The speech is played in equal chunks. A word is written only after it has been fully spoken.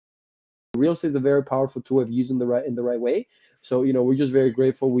real estate is a very powerful tool if used in the right way. So, we're just very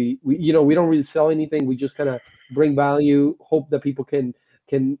grateful. We don't really sell anything. We just kind of bring value, hope that people can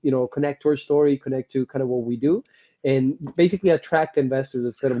connect to our story, connect to kind of what we do, and basically attract investors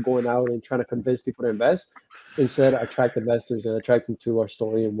instead of going out and trying to convince people to invest. Instead, attract investors and attract them to our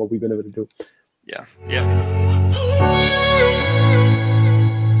story and what we've been able to do. Yeah. Yeah.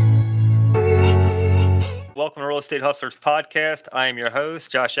 Welcome to Real Estate Hustlers Podcast. I am your host,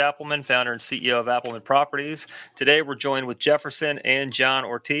 Josh Appleman, founder and CEO of Appleman Properties. Today, we're joined with Jefferson and John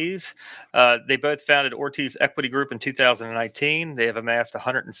Ortiz. They both founded Ortiz Equity Group in 2019. They have amassed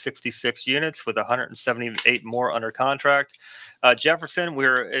 166 units with 178 more under contract. Jefferson,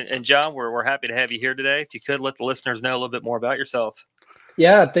 and John, we're happy to have you here today. If you could, let the listeners know a little bit more about yourself.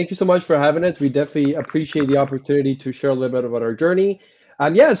 Yeah, thank you so much for having us. We definitely appreciate the opportunity to share a little bit about our journey.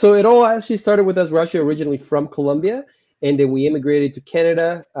 Yeah, so it all actually started with us. We're actually originally from Colombia, and then we immigrated to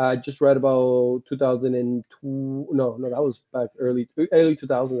Canada just right about 2002. No, that was back early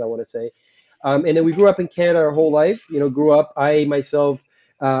 2000s, I want to say. And then we grew up in Canada our whole life. Grew up. I myself,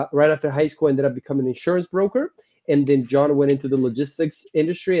 right after high school, ended up becoming an insurance broker, and then John went into the logistics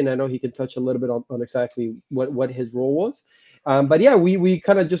industry, and I know he can touch a little bit on exactly what his role was. But yeah, we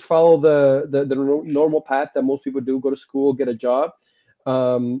kind of just follow the normal path that most people do: go to school, get a job,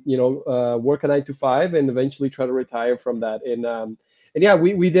 work a 9 to 5, and eventually try to retire from that. And yeah,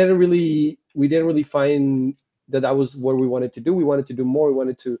 we didn't really find that was what we wanted to do. We wanted to do more. We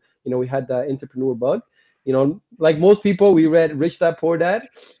wanted to, we had the entrepreneur bug. Like most people, we read Rich Dad Poor Dad.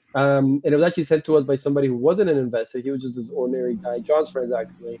 And it was actually sent to us by somebody who wasn't an investor. He was just this ordinary guy, John's friends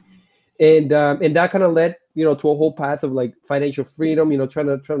actually. And that kind of led to a whole path of like financial freedom, trying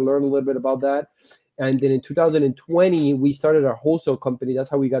to learn a little bit about that. And then in 2020 we started our wholesale company. That's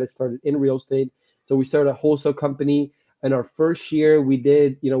how we got it started in real estate. So we started a wholesale company. In our first year we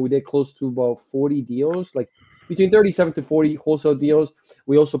did close to about 40 deals, like between 37 to 40 wholesale deals.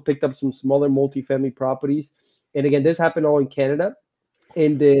 We also picked up some smaller multifamily properties, and again, this happened all in Canada.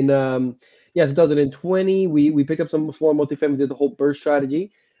 And then 2020 we picked up some small multifamily, did the whole burst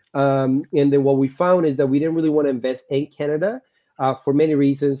strategy. And then what we found is that we didn't really want to invest in Canada for many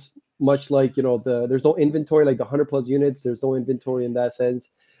reasons. Much like there's no inventory, like the 100+ units. There's no inventory in that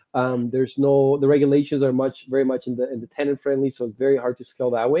sense. The regulations are very much in the tenant friendly, so it's very hard to scale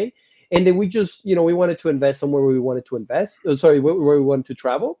that way. And then we just we wanted to invest somewhere where we wanted to invest. Where we wanted to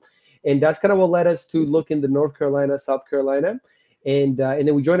travel, and that's kind of what led us to look in the North Carolina, South Carolina, and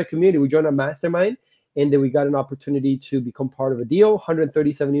then we joined a community. We joined a mastermind. And then we got an opportunity to become part of a deal,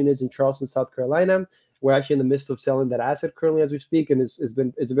 137 units in Charleston, South Carolina. We're actually in the midst of selling that asset currently as we speak, and it's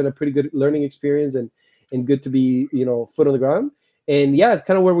been a pretty good learning experience and good to be foot on the ground. And yeah, it's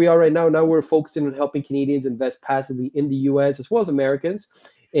kind of where we are right now. Now we're focusing on helping Canadians invest passively in the U.S. as well as Americans.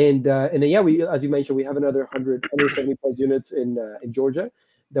 And then yeah, we, as you mentioned, we have another 170+ units in Georgia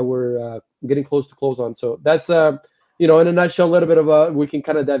that we're getting close to close on. So that's in a nutshell, a little bit of we can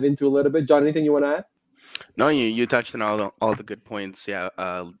kind of dive into a little bit. John, anything you want to add? No, you touched on all the good points. Yeah.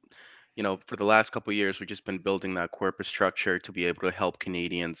 For the last couple of years, we've just been building that corporate structure to be able to help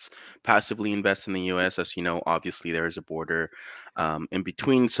Canadians passively invest in the U.S. As you know, obviously there is a border in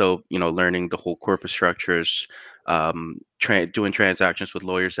between. So, learning the whole corporate structures, doing transactions with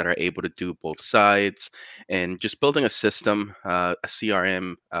lawyers that are able to do both sides, and just building a system, a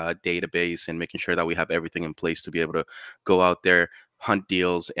CRM database, and making sure that we have everything in place to be able to go out there, hunt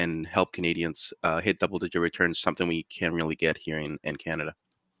deals, and help Canadians hit double-digit returns, something we can't really get here in Canada.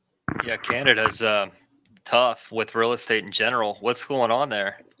 Yeah, Canada's tough with real estate in general. What's going on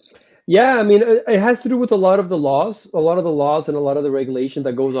there? Yeah, I mean, it has to do with a lot of the laws, and a lot of the regulation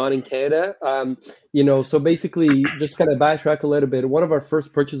that goes on in Canada. So basically, just kind of backtrack a little bit. One of our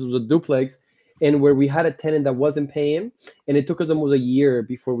first purchases was a duplex, and where we had a tenant that wasn't paying, and it took us almost a year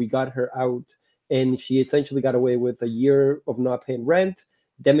before we got her out, and she essentially got away with a year of not paying rent,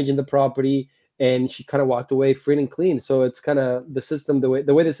 damaging the property, and she kind of walked away free and clean. So it's kind of the system, the way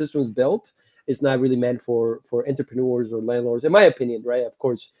the system is built, is not really meant for entrepreneurs or landlords, in my opinion, right? Of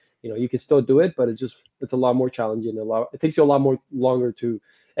course, you can still do it, but it's a lot more challenging. It takes you a lot more longer to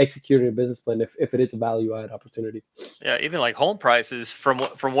execute a business plan if it is a value add opportunity. Yeah, even like home prices, from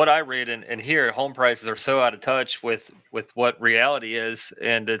what I read and hear, home prices are so out of touch with what reality is,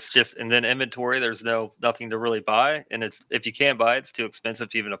 and then inventory, there's nothing to really buy, and if you can't buy it, it's too expensive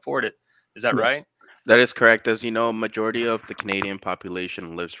to even afford it. Is that right? That is correct. As you know, majority of the Canadian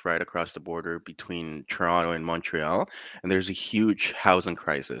population lives right across the border between Toronto and Montreal, and there's a huge housing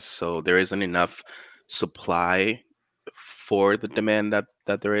crisis. So there isn't enough supply for the demand that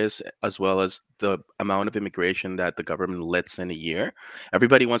there is, as well as the amount of immigration that the government lets in a year.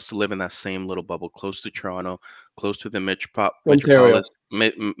 Everybody wants to live in that same little bubble, close to Toronto, close to the Ontario.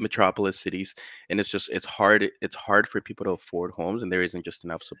 metropolis cities, and it's hard for people to afford homes, and there isn't just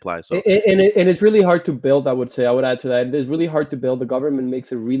enough supply. So And it's really hard to build, I would say. I would add to that. It's really hard to build. The government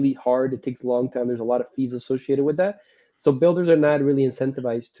makes it really hard. It takes a long time. There's a lot of fees associated with that. So builders are not really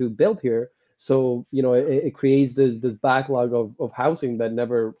incentivized to build here. So, it creates this backlog of housing that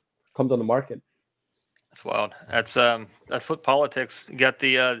never comes on the market. That's wild. That's what politics got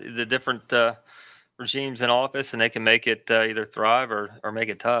the different regimes in office, and they can make it either thrive or make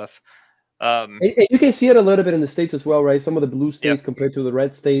it tough. And you can see it a little bit in the states as well, right? Some of the blue Yeah, states compared to the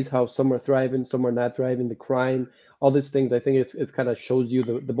red states, how some are thriving, some are not thriving, the crime, all these things. I think it's kind of shows you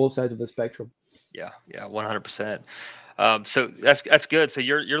the both sides of the spectrum. yeah, 100%. So that's good. So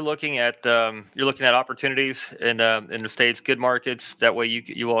you're looking at opportunities in the states, good markets. That way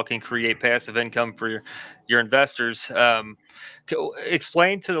you all can create passive income for your investors.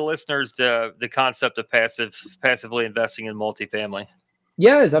 Explain to the listeners the concept of passively investing in multifamily.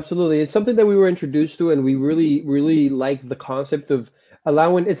 Yes, absolutely. It's something that we were introduced to, and we really, really like the concept of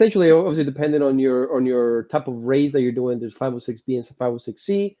allowing, essentially, obviously, depending on your type of raise that you're doing. There's 506B and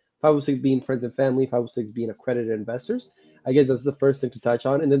 506C. 506 being friends and family, 506 being accredited investors. I guess that's the first thing to touch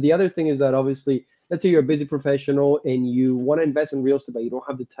on. And then the other thing is that obviously, let's say you're a busy professional and you want to invest in real estate, but you don't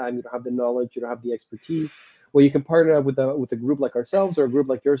have the time, you don't have the knowledge, you don't have the expertise. Well, you can partner up with a group like ourselves or a group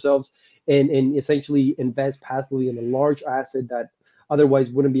like yourselves, and essentially invest passively in a large asset that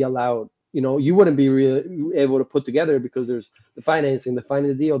otherwise wouldn't be allowed. You wouldn't be really able to put together because there's the financing, the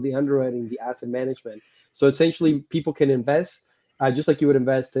finding the deal, the underwriting, the asset management. So essentially, people can invest just like you would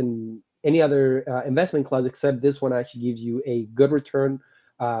invest in any other investment class, except this one actually gives you a good return.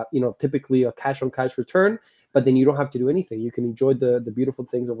 Typically a cash on cash return, but then you don't have to do anything. You can enjoy the beautiful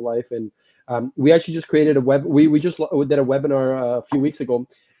things of life. And we actually just created a web. We just did a webinar a few weeks ago,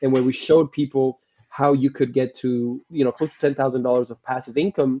 and where we showed people how you could get to close to $10,000 of passive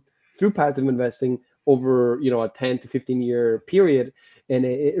income through passive investing over a 10 to 15-year period. And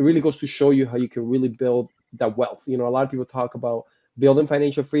it really goes to show you how you can really build that wealth. A lot of people talk about building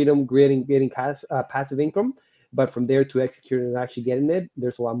financial freedom, getting passive income, but from there to executing and actually getting it,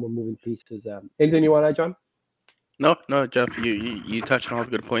 there's a lot more moving pieces. Anything you want to add, John? no, Jeff, you touched on all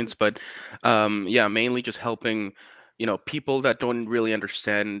the good points, but yeah, mainly just helping people that don't really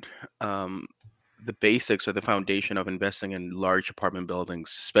understand the basics or the foundation of investing in large apartment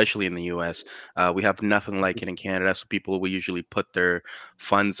buildings, especially in the US. We have nothing like it in Canada. So people will usually put their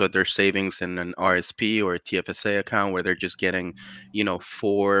funds or their savings in an RSP or a TFSA account where they're just getting,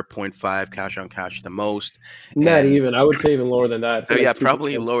 4.5 cash on cash the most. Not And even. I would say even lower than that. I'd say yeah, like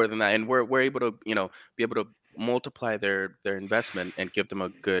probably 2%. lower than that. And we're able to, be able to multiply their investment and give them a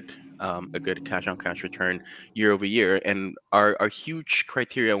good cash on cash return year over year. And our huge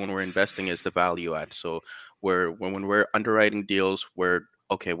criteria when we're investing is the value add. So when we're underwriting deals, we're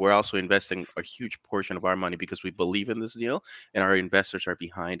also investing a huge portion of our money because we believe in this deal, and our investors are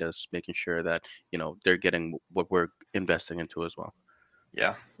behind us, making sure that they're getting what we're investing into as well.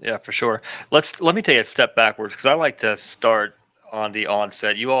 Yeah, for sure. Let me take a step backwards because I like to start on the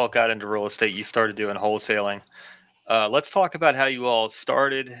onset. You all got into real estate. You started doing wholesaling. Let's talk about how you all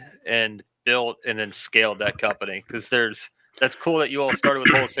started and built and then scaled that company, because that's cool that you all started with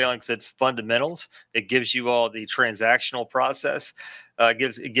wholesaling because it's fundamentals. It gives you all the transactional process.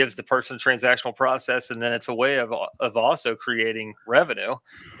 It gives the person transactional process, and then it's a way of also creating revenue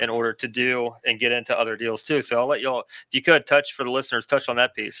in order to do and get into other deals too. So I'll let y'all, if you could touch for the listeners, touch on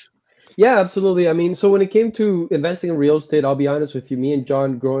that piece. Yeah, absolutely. I mean, so when it came to investing in real estate, I'll be honest with you, me and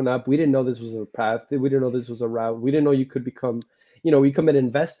John growing up, we didn't know this was a path. We didn't know this was a route. We didn't know you could become an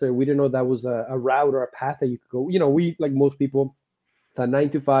investor. We didn't know that was a route or a path that you could go. We, like most people, 9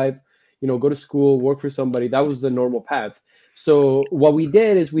 to 5, go to school, work for somebody. That was the normal path. So what we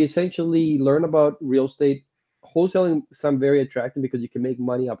did is we essentially learned about real estate. Wholesaling sound very attractive because you can make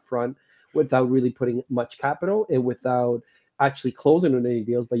money up front without really putting much capital and without actually closing on any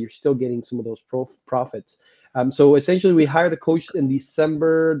deals, but you're still getting some of those profits. So essentially, we hired a coach in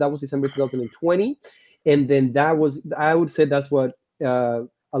December. That was December 2020, and then I would say that's what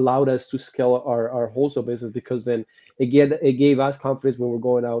allowed us to scale our wholesale business, because then it gave us confidence when we're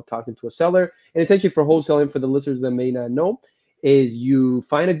going out talking to a seller. And essentially, for wholesaling, for the listeners that may not know, is you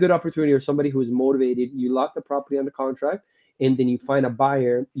find a good opportunity or somebody who is motivated, you lock the property under contract, and then you find a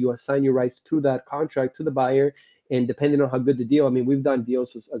buyer, you assign your rights to that contract to the buyer. And depending on how good the deal, I mean, we've done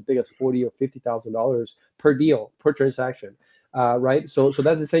deals as big as $40,000 or $50,000 per deal, per transaction, right? So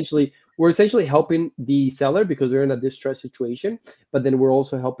that's essentially we're essentially helping the seller because they're in a distressed situation, but then we're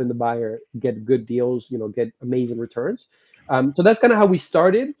also helping the buyer get good deals, get amazing returns. So that's kind of how we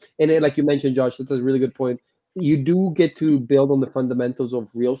started. And then, like you mentioned, Josh, that's a really good point. You do get to build on the fundamentals of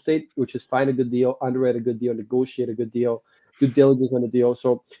real estate, which is find a good deal, underwrite a good deal, negotiate a good deal, due diligence on the deal.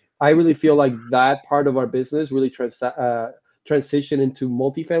 So I really feel like that part of our business really transition into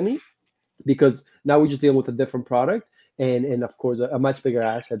multifamily, because now we're just dealing with a different product, and of course a much bigger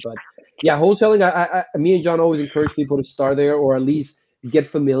asset. But yeah, wholesaling, me and John always encourage people to start there, or at least get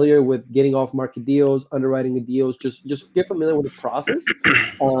familiar with getting off market deals, underwriting the deals. Just get familiar with the process,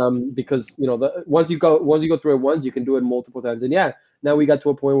 because once you go through it once, you can do it multiple times. And yeah, now we got to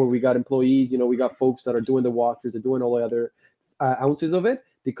a point where we got employees, we got folks that are doing the walkthroughs, they're doing all the other ounces of it,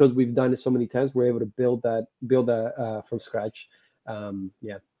 because we've done it so many times. We're able to build that from scratch.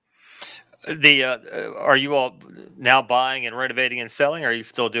 Yeah. Are you all now buying and renovating and selling? Or are you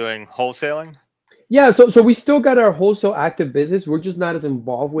still doing wholesaling? Yeah, so we still got our wholesale active business. We're just not as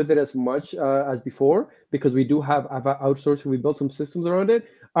involved with it as much as before, because we do have outsourced. We built some systems around it.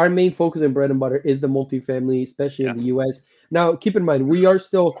 Our main focus and bread and butter is the multifamily, especially in the US. Now, keep in mind, we are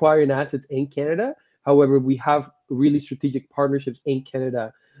still acquiring assets in Canada. However, we have really strategic partnerships in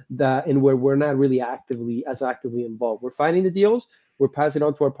Canada and where we're not really actively involved. We're finding the deals, we're passing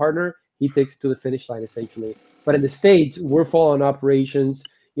on to our partner. He takes it to the finish line, essentially. But in the States, we're following operations.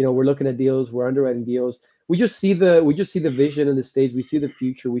 We're looking at deals, we're underwriting deals. We just see the vision in the States. We see the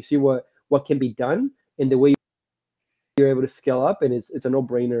future. We see what can be done, and the way you're able to scale up, and it's a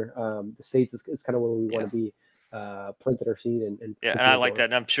no-brainer. The States is kind of where we want to be, planted our seed and yeah, and I like that.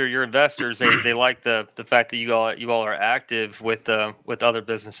 And I'm sure your investors they like the fact that you all are active with other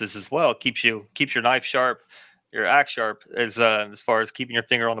businesses as well. Keeps your knife sharp, your axe sharp, as far as keeping your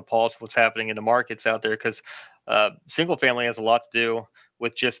finger on the pulse of what's happening in the markets out there, because single family has a lot to do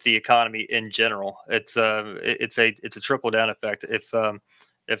with just the economy in general. It's a trickle down effect. If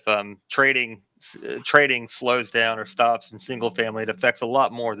trading slows down or stops in single family, it affects a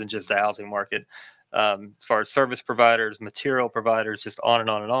lot more than just the housing market. As far as service providers, material providers, just on and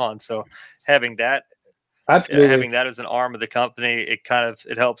on and on. So having that as an arm of the company,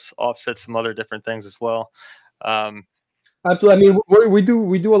 it helps offset some other different things as well. Absolutely. I mean,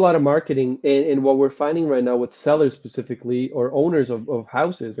 we do a lot of marketing, and what we're finding right now with sellers specifically, or owners of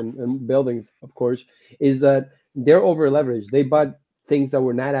houses and buildings, of course, is that they're over leveraged. They bought things that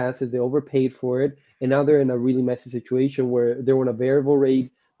were not assets, they overpaid for it, and now they're in a really messy situation where they're on a variable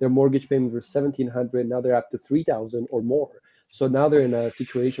rate. Their mortgage payments were $1,700, now they're up to $3,000 or more. So now they're in a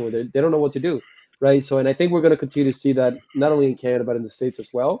situation where they don't know what to do, right? So, and I think we're going to continue to see that not only in Canada but in the States as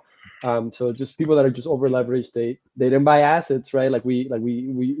well. So just people that are just over leveraged, they didn't buy assets, right? Like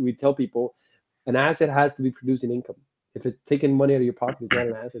we tell people, an asset has to be producing income. If it's taking money out of your pocket, it's not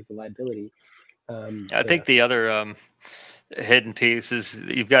an asset; it's a liability. I think the other hidden piece is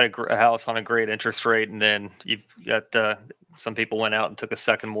you've got a house on a great interest rate, and then you've got some people went out and took a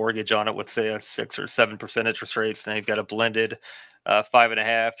second mortgage on it with, say, a 6 or 7% interest rates, and you've got a blended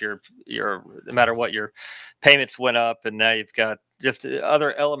 5.5. No matter what, your payments went up, and now you've got just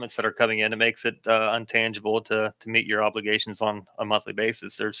other elements that are coming in. It makes it untangible to meet your obligations on a monthly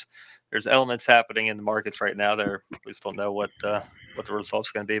basis. There's elements happening in the markets right now there. We just don't know what the results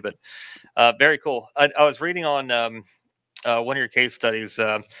are going to be, but very cool. I was reading on one of your case studies.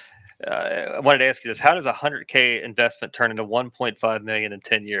 I wanted to ask you this: how does a $100K investment turn into 1.5 million in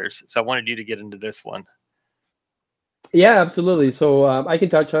 10 years? So I wanted you to get into this one. Yeah, absolutely. So I can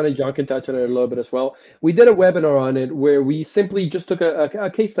touch on it. John can touch on it a little bit as well. We did a webinar on it where we simply just took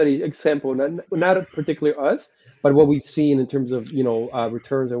a case study example, not particularly us, but what we've seen in terms of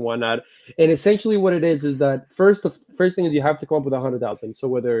returns and whatnot. And essentially, what it is that first thing is you have to come up with 100,000. So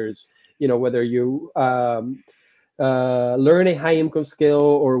whether you learn a high income skill,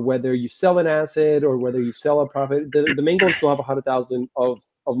 or whether you sell an asset, or whether you sell a profit, the main goal is to have 100,000 of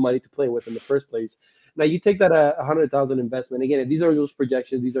money to play with in the first place. Now you take that 100,000 investment. Again, these are those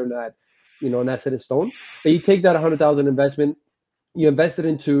projections. These are not, not set in stone. But you take that 100,000 investment, you invest it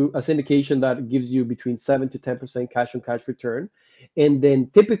into a syndication that gives you between 7 to 10% cash on cash return, and then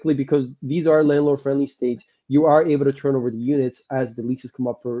typically, because these are landlord friendly states, you are able to turn over the units as the leases come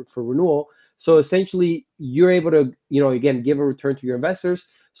up for renewal. So essentially, you're able to again give a return to your investors.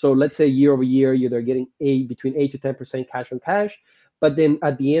 So let's say year over year, they're getting between 8 to 10% cash on cash. But then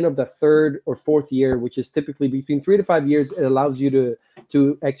at the end of the third or fourth year, which is typically between 3 to 5 years, it allows you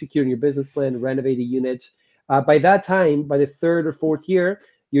to execute on your business plan, renovate the units. By that time, by the third or fourth year,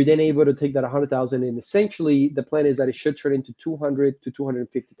 you're then able to take that 100,000, and essentially the plan is that it should turn into 200 to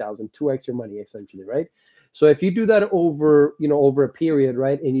 250,000, 2x your money, essentially, right? So if you do that over, over a period,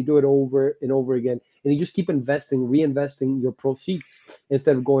 right, and you do it over and over again, and you just keep investing, reinvesting your proceeds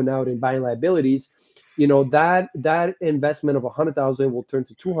instead of going out and buying liabilities, that investment of 100,000 will turn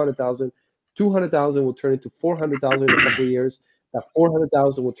to 200,000. 200,000 will turn into 400,000 in a couple of years. That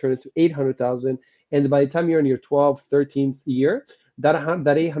 400,000 will turn into 800,000. And by the time you're in your 12th, 13th year, that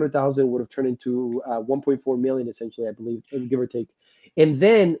 800,000 would have turned into 1.4 million, essentially, I believe, give or take. And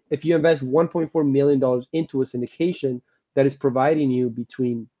then if you invest 1.4 million dollars into a syndication that is providing you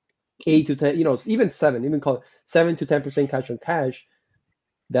between 8 to 10, even seven, even call it 7 to 10% cash on cash,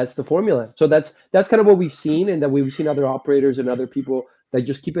 that's the formula. So that's kind of what we've seen, and that we've seen other operators and other people that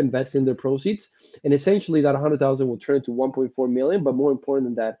just keep investing their proceeds, and essentially that 100,000 will turn into 1.4 million. But more important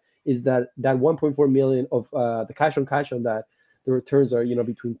than that is that 1.4 million of the cash on cash on that, the returns are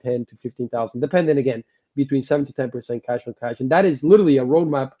between 10 to 15,000, depending again between 7 to 10% cash on cash, and that is literally a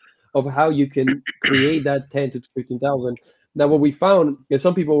roadmap of how you can create that 10 to 15,000. Now what we found is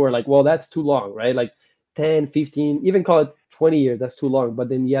some people were like, well, that's too long, right? Like 10, 15, even call it 20 years, that's too long. But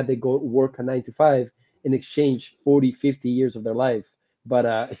then, yeah, they go work a 9 to 5 in exchange 40, 50 years of their life. But,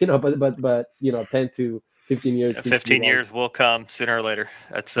 10 to 15 years seems to be 15 long. years will come sooner or later.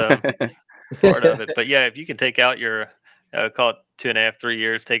 That's part of it. But yeah, if you can take out your, call it 2.5, 3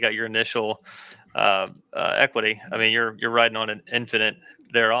 years, take out your initial equity, I mean, you're riding on an infinite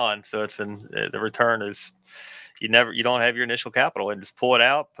thereon. So the return is, you don't have your initial capital, and just pull it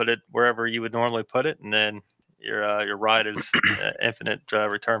out, put it wherever you would normally put it, and then your ride is infinite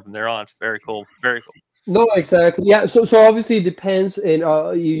return from there on. It's very cool. Very cool. No, exactly. Yeah. So obviously it depends, and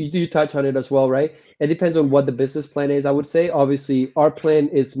you touch on it as well, right? It depends on what the business plan is. I would say obviously our plan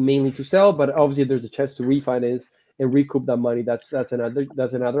is mainly to sell, but obviously there's a chance to refinance and recoup that money. That's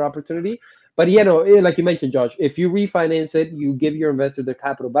another opportunity. But like you mentioned, Josh, if you refinance it, you give your investor their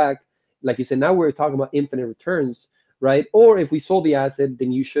capital back. Like you said, now we're talking about infinite returns, right? Or if we sold the asset,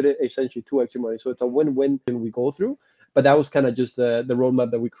 then you should essentially 2x your money. So it's a win-win when we go through. But that was kind of just the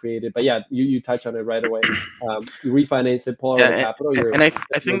roadmap that we created. But yeah, you touch on it right away. You refinance it, pull out Yeah, all the capital.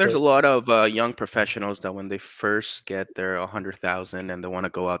 I think there's a lot of young professionals that when they first get their 100,000 and they want to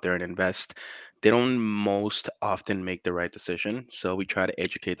go out there and invest, they don't most often make the right decision. So we try to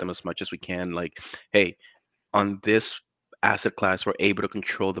educate them as much as we can. Like, hey, on this asset class, we're able to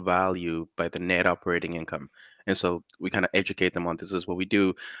control the value by the net operating income. And so we kind of educate them on this is what we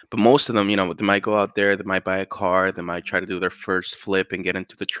do. But most of them, they might go out there, they might buy a car, they might try to do their first flip and get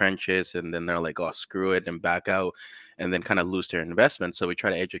into the trenches, and then they're like, oh, screw it, and back out, and then kind of lose their investment. So we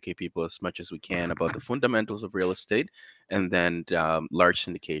try to educate people as much as we can about the fundamentals of real estate, and then large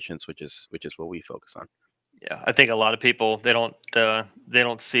syndications, which is what we focus on. Yeah, I think a lot of people they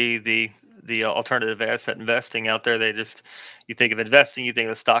don't see the alternative asset investing out there. You think of investing, you think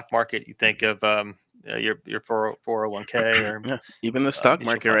of the stock market, you think of your 401k or Yeah, even the stock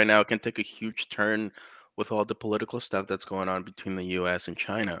mutual market right funds. now can take a huge turn with all the political stuff that's going on between the U.S. and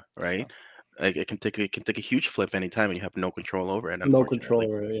China, Yeah, right? Like it can take a huge flip anytime, and you have no control over it, No unfortunately. control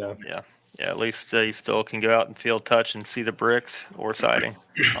over it. Yeah. yeah, yeah. At least you still can go out and feel, touch, and see the bricks or siding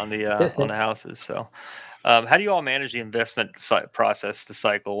on the houses. So, how do you all manage the investment process, the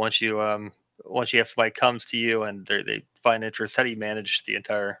cycle? Once you have somebody comes to you and they find interest, how do you manage the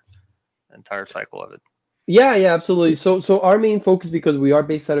entire cycle of it? Yeah, absolutely. So our main focus, because we are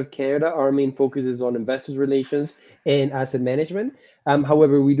based out of Canada, our main focus is on investors relations and asset management.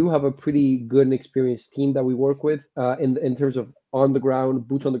 However, we do have a pretty good and experienced team that we work with in terms of on the ground,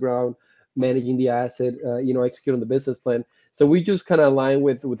 boots on the ground, managing the asset, executing the business plan. So we just kind of align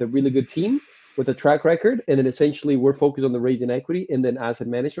with a really good team with a track record, and then essentially we're focused on the raising equity and then asset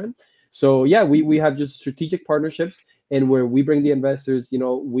management. So yeah, we have just strategic partnerships, and where we bring the investors,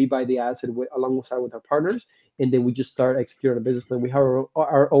 we buy the asset alongside with our partners, and then we just start executing a business plan. We have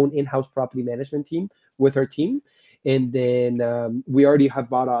our own in-house property management team with our team, and then we already have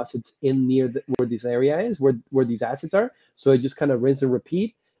bought assets in near where this area is, where these assets are. So it just kind of rinse and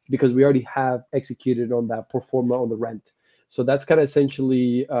repeat because we already have executed on that pro forma on the rent. So that's kind of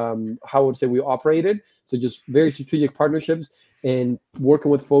essentially how I would say we operated. So just very strategic partnerships and working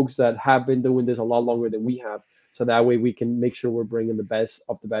with folks that have been doing this a lot longer than we have, so that way we can make sure we're bringing the best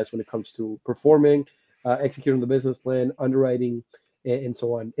of the best when it comes to performing, executing the business plan, underwriting, and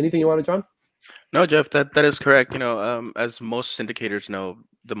so on. Anything you want to, John? No, Jeff, that is correct. As most syndicators know,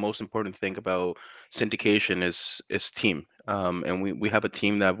 the most important thing about syndication is team. And we have a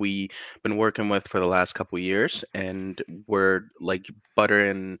team that we've been working with for the last couple of years, and we're like butter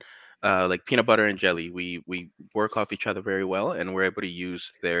and like peanut butter and jelly. We work off each other very well, and we're able to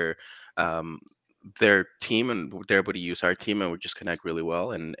use their um, their team, and they're able to use our team, and we just connect really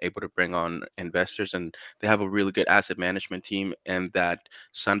well and able to bring on investors. And they have a really good asset management team in that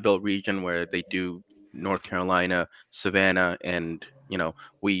Sunbelt region where they do North Carolina, Savannah, and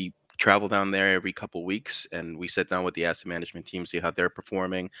we travel down there every couple weeks and we sit down with the asset management team, see how they're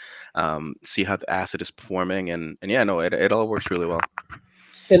performing, see how the asset is performing, and yeah, no, it all works really well.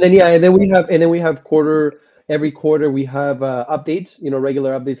 And then yeah, and then we have every quarter we have updates,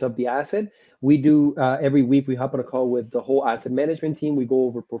 regular updates of the asset. We do every week we hop on a call with the whole asset management team. We go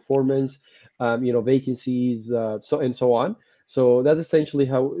over performance, vacancies, so on. So that's essentially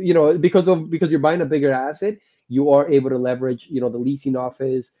how, because you're buying a bigger asset, you are able to leverage, the leasing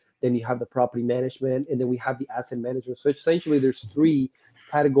office. Then you have the property management, and then we have the asset management. So essentially, there's three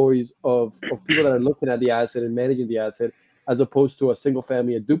categories of people that are looking at the asset and managing the asset, as opposed to a single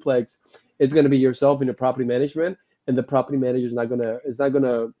family, a duplex. It's going to be yourself in your property management, and the property manager he's not gonna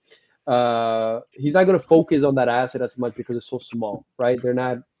focus on that asset as much because it's so small, right? They're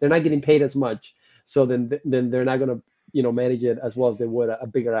not getting paid as much, so then they're not gonna manage it as well as they would a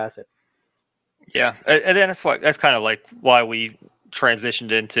bigger asset. Yeah, and then that's kind of like why we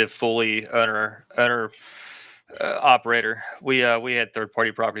transitioned into fully owner operator. We had third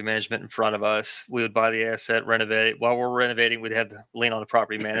party property management in front of us. We would buy the asset, renovate. While we're renovating, we'd have to lean on the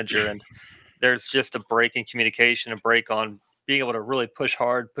property manager, and there's just a break in communication, a break on being able to really push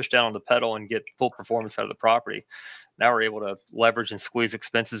hard, push down on the pedal, and get full performance out of the property. Now we're able to leverage and squeeze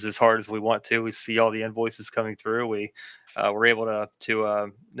expenses as hard as we want to. We see all the invoices coming through. We're able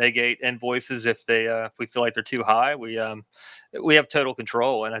to negate invoices if we feel like they're too high. We have total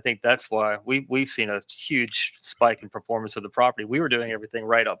control, and I think that's why we've seen a huge spike in performance of the property. We were doing everything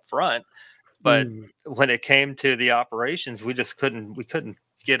right up front, but when it came to the operations, we couldn't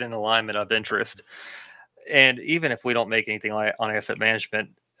get in alignment of interest. And even if we don't make anything on asset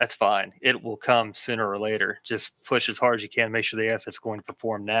management, that's fine. It will come sooner or later. Just push as hard as you can. Make sure the asset's going to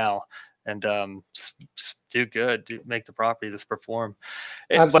perform now, and just do good. Make the property just perform.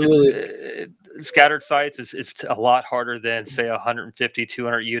 Absolutely. But scattered sites it's a lot harder than say 150,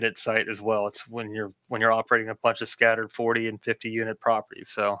 200 unit site as well. It's when you're operating a bunch of scattered 40 and 50 unit properties.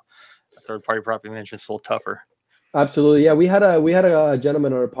 So third party property management is a little tougher. Absolutely, yeah. We had a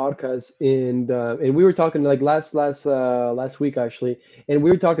gentleman on our podcast, and we were talking like last week actually, and we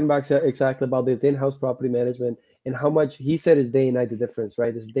were talking about exactly about this in-house property management and how much he said is day and night the difference,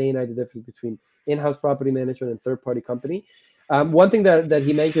 right? This day and night the difference between in-house property management and third-party company. One thing that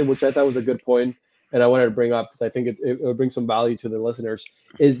he mentioned, which I thought was a good point, and I wanted to bring up because I think it will bring some value to the listeners,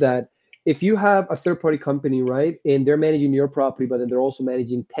 is that if you have a third-party company, right, and they're managing your property, but then they're also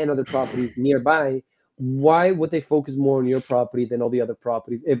managing 10 other properties nearby, why would they focus more on your property than all the other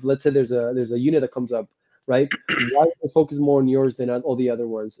properties? If let's say there's a unit that comes up, right? Why would they focus more on yours than on all the other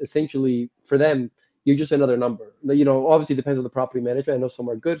ones? Essentially, for them, you're just another number. Obviously, it depends on the property management. I know some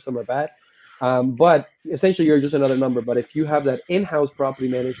are good, some are bad, but essentially, you're just another number. But if you have that in-house property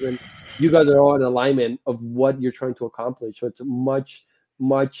management, you guys are all in alignment of what you're trying to accomplish. So it's much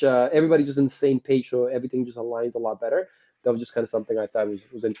everybody just in the same page, so everything just aligns a lot better. That was just kind of something I thought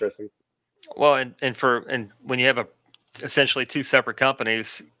was interesting. Well, and when you have essentially two separate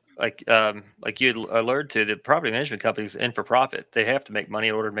companies, like you alerted to, the property management companies in for profit. They have to make money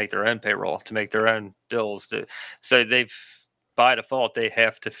in order to make their own payroll, to make their own bills. So they've by default they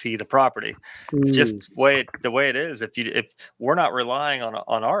have to fee the property. It's just the way it is. If we're not relying on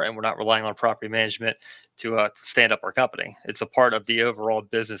our end, we're not relying on property management to stand up our company. It's a part of the overall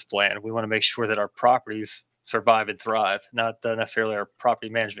business plan. We want to make sure that our properties survive and thrive, not necessarily our property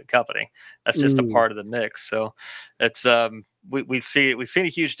management company. That's just a part of the mix. So it's we've seen a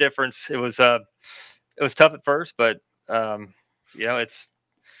huge difference. It was tough at first, but it's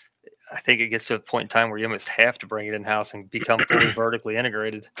I think it gets to a point in time where you almost have to bring it in house and become fully vertically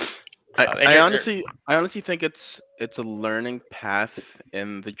integrated. I honestly think it's a learning path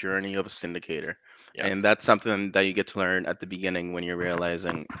in the journey of a syndicator. Yeah. And that's something that you get to learn at the beginning when you're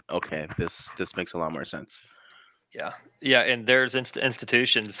realizing, okay, this makes a lot more sense. Yeah, and there's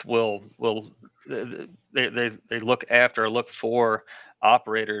institutions will they look for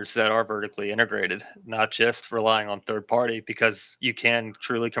operators that are vertically integrated, not just relying on third party, because you can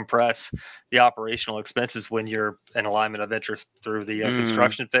truly compress the operational expenses when you're in alignment of interest through the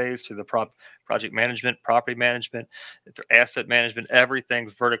construction phase, to the project management, property management, asset management.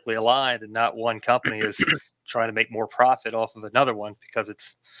 Everything's vertically aligned, and not one company is trying to make more profit off of another one, because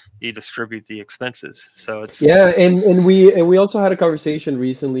you distribute the expenses. So it's and we also had a conversation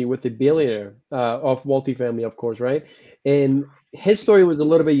recently with the billionaire of multifamily, of course, right? And his story was a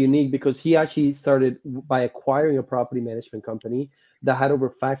little bit unique because he actually started by acquiring a property management company that had over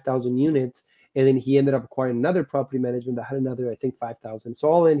 5,000 units, and then he ended up acquiring another property management that had another, I think, 5,000. So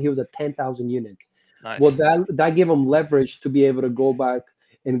all in, he was at 10,000 units. Well, Nice. that gave him leverage to be able to go back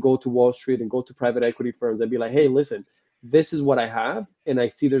and go to Wall Street and go to private equity firms and be like, hey, listen, this is what I have, and I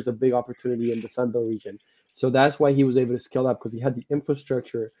see there's a big opportunity in the Sunbelt region. So that's why he was able to scale up, because he had the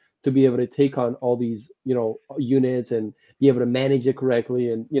infrastructure to be able to take on all these, units and be able to manage it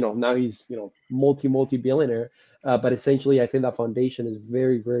correctly. And now he's multi billionaire. But essentially, I think that foundation is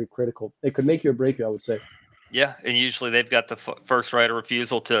very, very critical. It could make you or break you, I would say. Yeah, and usually they've got the first right of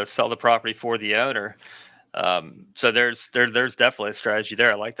refusal to sell the property for the owner. So there's definitely a strategy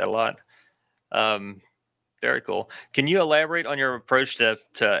there. I like that a lot. Um, Very cool. Can you elaborate on your approach to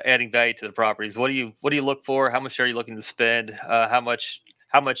adding value to the properties? What do you look for? How much are you looking to spend? How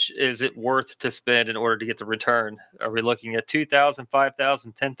much is it worth to spend in order to get the return? Are we looking at 2,000,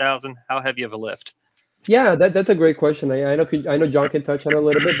 5,000, 10,000? How heavy of a lift? Yeah, that's a great question. I know John can touch on it a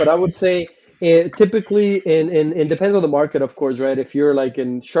little bit, but I would say typically, and depends on the market, of course, right? If you're like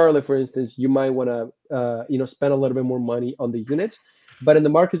in Charlotte, for instance, you might want to spend a little bit more money on the units. But in the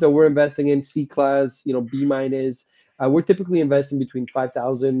markets that we're investing in, C class, B minus, we're typically investing between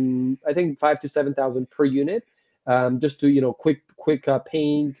 5,000, I think 5 to 7,000 per unit, just to quick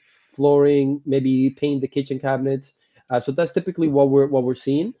paint, flooring, maybe paint the kitchen cabinets. So that's typically what we're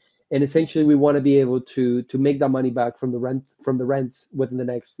seeing, and essentially we want to be able to make that money back from the rents within the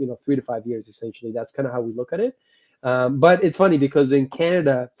next 3 to 5 years. Essentially, that's kind of how we look at it. But it's funny because in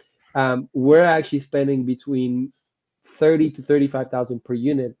Canada, we're actually spending between 30 to 35,000 per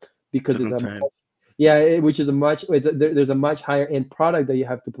unit, because it's Doesn't a time. yeah, which is a much there's a much higher end product that you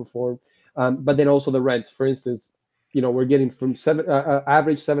have to perform. But then also the rent, for instance, we're getting from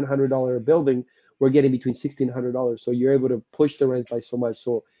average $700 a building, we're getting between $1,600. So you're able to push the rents by so much.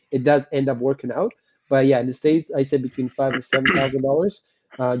 So it does end up working out. But yeah, in the States, I said between $5 to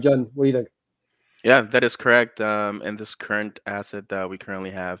 $7,000. John, what do you think? Yeah, that is correct. And this current asset that we currently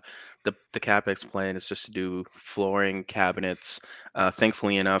have, the capex plan is just to do flooring, cabinets.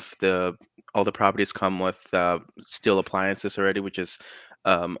 Thankfully enough, the all the properties come with steel appliances already, which is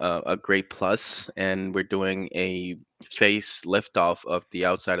a great plus. And we're doing a face lift off of the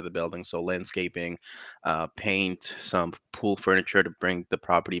outside of the building, so landscaping, paint, some pool furniture to bring the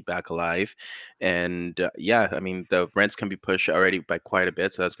property back alive. And yeah, I mean the rents can be pushed already by quite a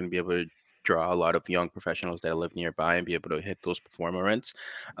bit, so that's going to be able to draw a lot of young professionals that live nearby and be able to hit those performer rents.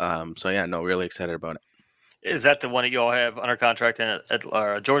 So yeah, no, really excited about it. Is that the one that you all have under contract in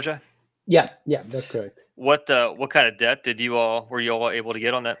Georgia? Yeah, yeah, that's correct. What kind of debt were you all able to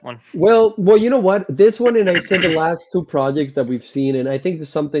get on that one? Well, you know what? This one, and I said the last two projects that we've seen, and I think there's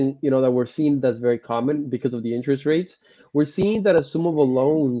something, that we're seeing that's very common because of the interest rates. We're seeing that assumable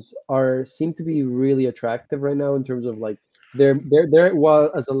loans seem to be really attractive right now in terms of like they're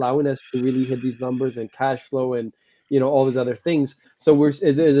well as allowing us to really hit these numbers and cash flow and all these other things. So is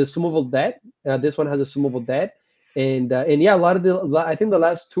assumable debt. This one has assumable debt, and yeah, a lot of I think the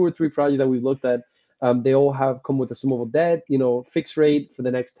last two or three projects that we've looked at, they all have come with assumable debt, fixed rate for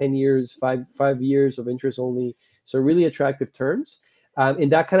the next 10 years, five years of interest only. So really attractive terms.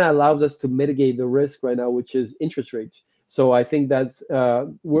 And that kind of allows us to mitigate the risk right now, which is interest rates. So I think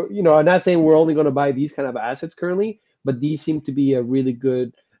I'm not saying we're only going to buy these kind of assets currently, but these seem to be a really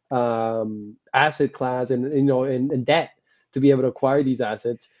good asset class and debt to be able to acquire these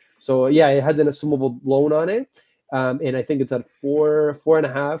assets. So yeah, it has an assumable loan on it. And I think it's at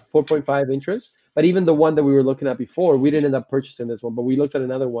 4.5, 4.5 interest. But even the one that we were looking at before, we didn't end up purchasing this one, but we looked at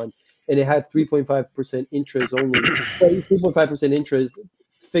another one, and it had 3.5% interest only. 3.5% interest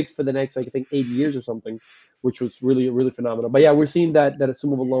fixed for the next, like, I think, 8 years or something, which was really, really phenomenal. But yeah, we're seeing that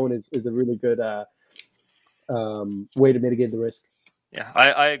assumable loan is a really good way to mitigate the risk. Yeah,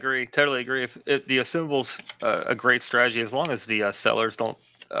 I agree. Totally agree. If the assumable's a great strategy, as long as the sellers don't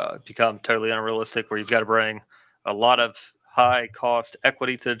become totally unrealistic, where you've got to bring a lot of high cost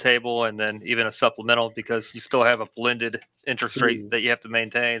equity to the table, and then even a supplemental, because you still have a blended interest rate Mm. that you have to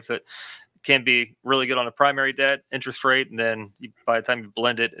maintain. So it can be really good on a primary debt interest rate, and then by the time you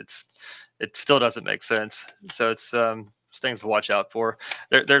blend it, it still doesn't make sense. So it's things to watch out for.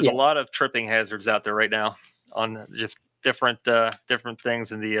 There's a Yeah, lot of tripping hazards out there right now on just different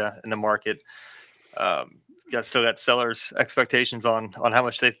things in the market. Still got sellers' expectations on how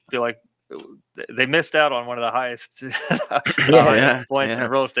much they feel like they missed out on one of the highest yeah, Yeah, points in yeah,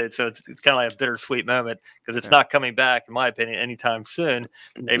 real estate. So it's kind of like a bittersweet moment, because it's yeah. not coming back, in my opinion, anytime soon.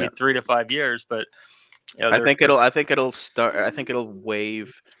 Maybe Yeah. 3 to 5 years, but I there's think it'll start. I think it'll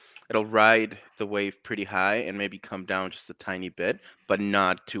wave. It'll ride the wave pretty high and maybe come down just a tiny bit, but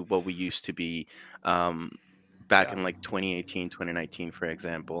not to what we used to be. Um, back in like 2018, 2019, for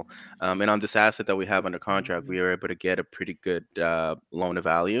example. And on this asset that we have under contract, we were able to get a pretty good loan to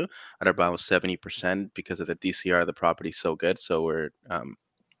value at about 70% because of the DCR of the property so good. So we're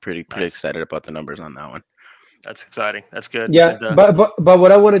pretty Nice. excited about the numbers on that one. That's exciting. That's good. Yeah, And but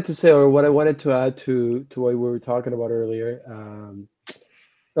what I wanted to say, or what I wanted to add to what we were talking about earlier.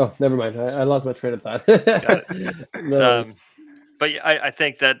 Oh, never mind. I lost my train of thought. got it. No worries. But yeah, I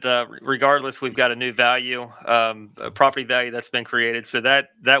think that regardless, we've got a new value, a property value that's been created, so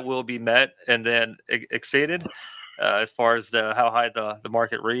that will be met and then exceeded. As far as how high the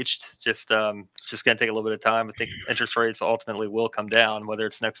market reached, it's just going to take a little bit of time. I think interest rates ultimately will come down, whether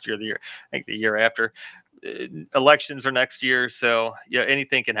it's next year or the year. I think the year after. Elections are next year, so yeah,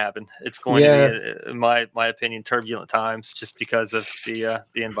 anything can happen. It's going Yeah. to be, in my opinion, turbulent times just because of the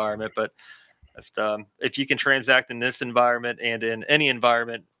environment. But if you can transact in this environment and in any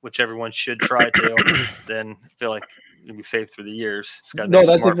environment, which everyone should try to, then I feel like you'll be safe through the years. It's got to No,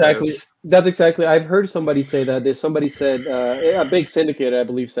 make smart moves. that's exactly. I've heard somebody say that. There's somebody said a big syndicator, I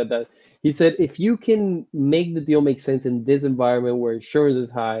believe, said that. He said if you can make the deal make sense in this environment where insurance is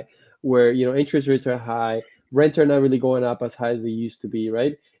high, where interest rates are high, rents are not really going up as high as they used to be,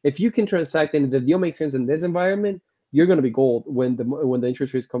 right? If you can transact and the deal makes sense in this environment, you're going to be gold when the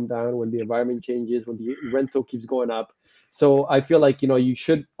interest rates come down, when the environment changes, when the rental keeps going up. So I feel like you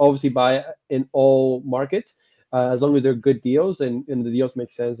should obviously buy in all markets as long as they're good deals and the deals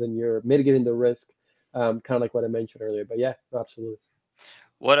make sense and you're mitigating the risk, kind of like what I mentioned earlier. But yeah, absolutely.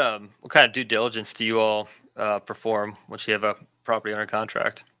 What kind of due diligence do you all perform once you have a property under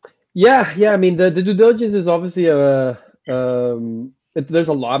contract? Yeah. I mean, the due diligence is obviously there's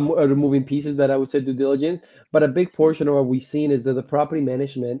a lot more other moving pieces that I would say due diligence, but a big portion of what we've seen is that the property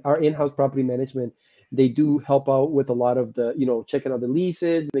management, our in-house property management, they do help out with a lot of the, checking out the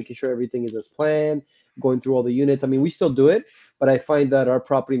leases, making sure everything is as planned, going through all the units. I mean, we still do it, but I find that our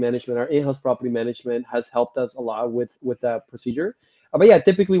property management, our in-house property management, has helped us a lot with that procedure. But yeah,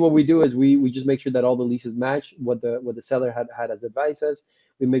 typically what we do is we just make sure that all the leases match what the seller had as advised us.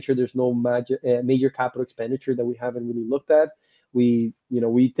 We make sure there's no major capital expenditure that we haven't really looked at. We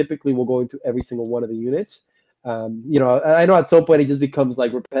typically will go into every single one of the units. I know at some point it just becomes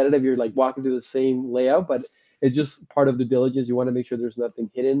like repetitive. You're like walking through the same layout, but it's just part of the diligence. You want to make sure there's nothing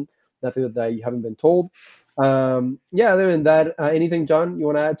hidden, nothing that you haven't been told. Yeah, other than that, anything, John, you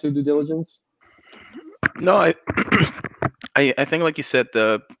want to add to due diligence? No, I think like you said,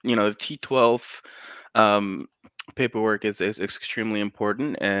 the T12 paperwork is extremely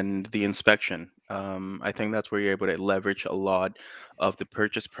important, and the inspection. I think that's where you're able to leverage a lot of the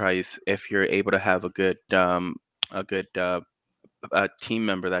purchase price if you're able to have a team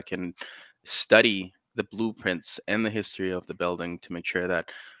member that can study the blueprints and the history of the building to make sure that,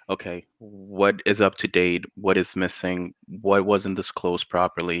 okay, what is up to date, what is missing, what wasn't disclosed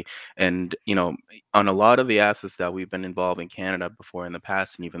properly. And on a lot of the assets that we've been involved in Canada before in the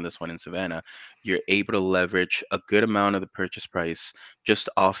past, and even this one in Savannah, you're able to leverage a good amount of the purchase price just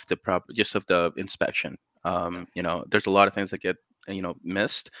off just of the inspection. There's a lot of things that get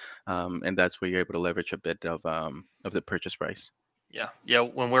missed, and that's where you're able to leverage a bit of the purchase price. Yeah.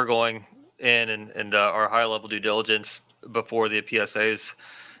 When we're going in and our high level due diligence before the PSAs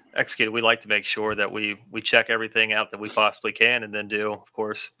executed, we like to make sure that we check everything out that we possibly can, and then do, of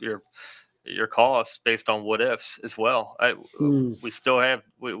course, your costs based on what ifs as well. We still have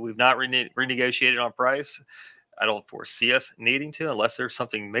we've not renegotiated on price. I don't foresee us needing to unless there's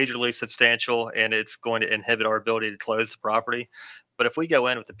something majorly substantial and it's going to inhibit our ability to close the property. But if we go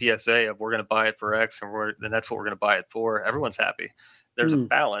in with the PSA of we're going to buy it for X and then that's what we're going to buy it for, everyone's happy. There's a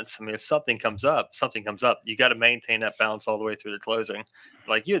balance. I mean, if something comes up, something comes up. You got to maintain that balance all the way through the closing.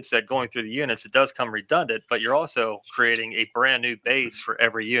 Like you had said, going through the units, it does come redundant, but you're also creating a brand new base for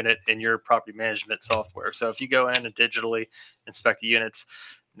every unit in your property management software. So if you go in and digitally inspect the units,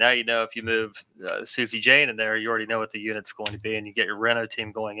 now you know if you move Susie Jane in there, you already know what the unit's going to be, and you get your reno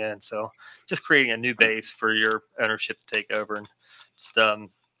team going in. So just creating a new base for your ownership to take over, and just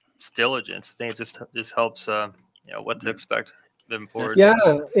diligence. I think it just helps what to expect moving forward. Yeah,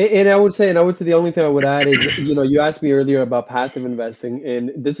 and I would say the only thing I would add is, you asked me earlier about passive investing,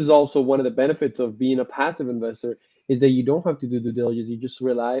 and this is also one of the benefits of being a passive investor is that you don't have to do due diligence. You just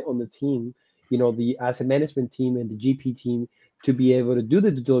rely on the team, the asset management team and the GP team to be able to do the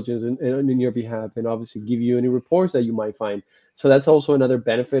due diligence in your behalf, and obviously give you any reports that you might find. So that's also another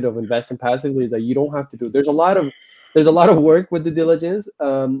benefit of investing passively, is that you don't have to do. There's a lot of work with the diligence,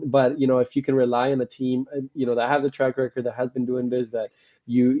 but if you can rely on a team, that has a track record, that has been doing this, that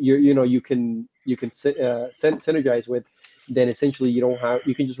you can synergize with, then essentially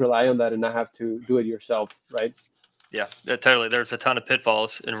you can just rely on that and not have to do it yourself, right? Yeah, totally. There's a ton of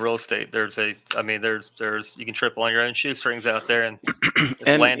pitfalls in real estate. I mean, there's you can trip on your own shoestrings out there and just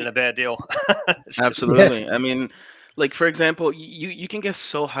And land in a bad deal. It's just, Yeah. absolutely. I mean, like for example, you can get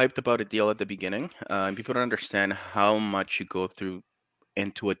so hyped about a deal at the beginning, and people don't understand how much you go through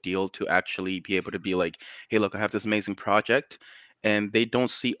into a deal to actually be able to be like, hey, look, I have this amazing project. And they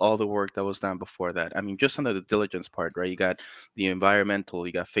don't see all the work that was done before that. I mean, just on the diligence part, right? You got the environmental,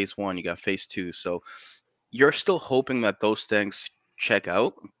 you got phase one, you got phase two. So you're still hoping that those things check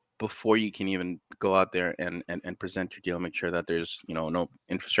out before you can even go out there and present your deal, make sure that there's no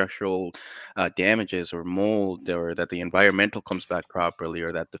infrastructural damages or mold, or that the environmental comes back properly,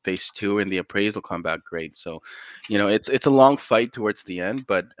 or that the phase two and the appraisal come back great. So it's a long fight towards the end,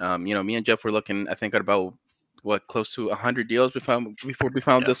 but me and Jeff were looking, I think, at about what, close to 100 deals we found before we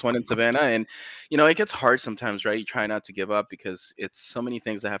found yeah, this one in Savannah. And it gets hard sometimes, right? You try not to give up because it's so many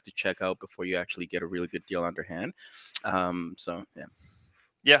things that have to check out before you actually get a really good deal underhand. So yeah.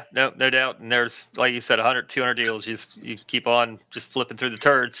 yeah, no doubt. And there's, like you said, 100, 200 deals. You keep on just flipping through the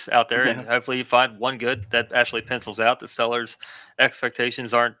turds out there, and Yeah. hopefully you find one good that actually pencils out. The seller's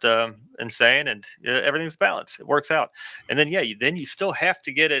expectations aren't insane, and everything's balanced. It works out. And then you still have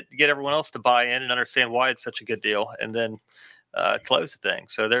to get everyone else to buy in and understand why it's such a good deal, and then close the thing.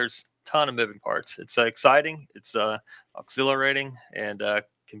 So there's a ton of moving parts. It's exciting. It's exhilarating, and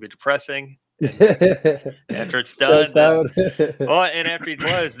can be depressing. And after it's done, Stressed out. well, and after you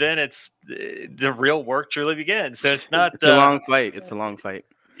close, then it's the real work truly begins. So it's not It's a long fight. It's a long fight.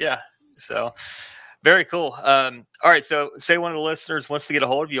 yeah. So very cool. All right. So say one of the listeners wants to get a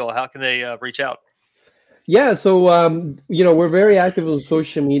hold of you all, how can they reach out? Yeah, so we're very active on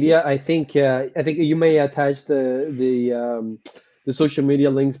social media. I think you may attach the social media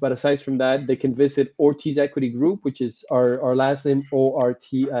links, but aside from that, they can visit Ortiz Equity Group, which is our last name,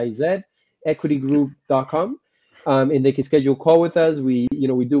 Ortiz, equitygroup.com. And they can schedule a call with us. We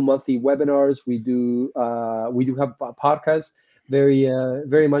do monthly webinars. We do have a podcast,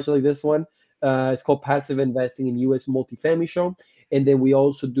 very much like this one. It's called Passive Investing in U.S. Multifamily Show. And then we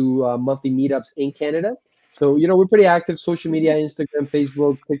also do monthly meetups in Canada. So, we're pretty active: social media, Instagram,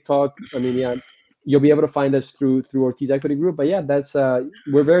 Facebook, TikTok. I mean, yeah, you'll be able to find us through Ortiz Equity Group. But yeah, that's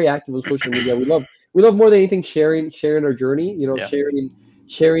we're very active on social media. We love more than anything sharing our journey. Yeah.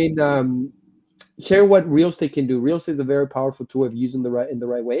 Sharing what real estate can do. Real estate is a very powerful tool if used in the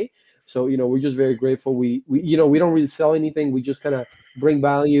right way. So, we're just very grateful. We don't really sell anything. We just kind of bring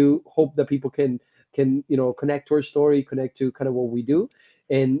value. Hope that people can connect to our story, connect to kind of what we do,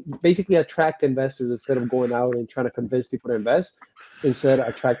 and basically attract investors instead of going out and trying to convince people to invest. Instead,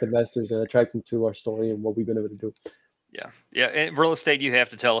 attract investors and attract them to our story and what we've been able to do. Yeah. In real estate, you have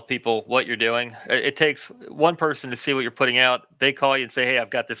to tell people what you're doing. It takes one person to see what you're putting out. They call you and say, "Hey, I've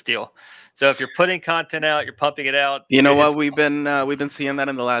got this deal." So if you're putting content out, you're pumping it out. You know what? We've been seeing that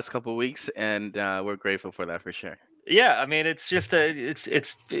in the last couple of weeks, and we're grateful for that for sure. Yeah, I mean, it's just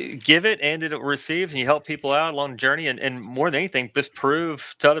it's give it and it receives, and you help people out along the journey, and more than anything, just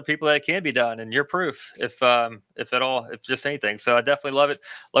prove to other people that it can be done, and you're proof, if at all, if just anything. So I definitely love it.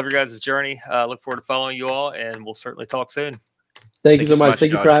 Love your guys' journey. Look forward to following you all, and we'll certainly talk soon. Thank you so much.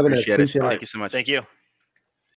 Thank you Josh. for having us. Appreciate it. Appreciate it. Thank you so much. Thank you.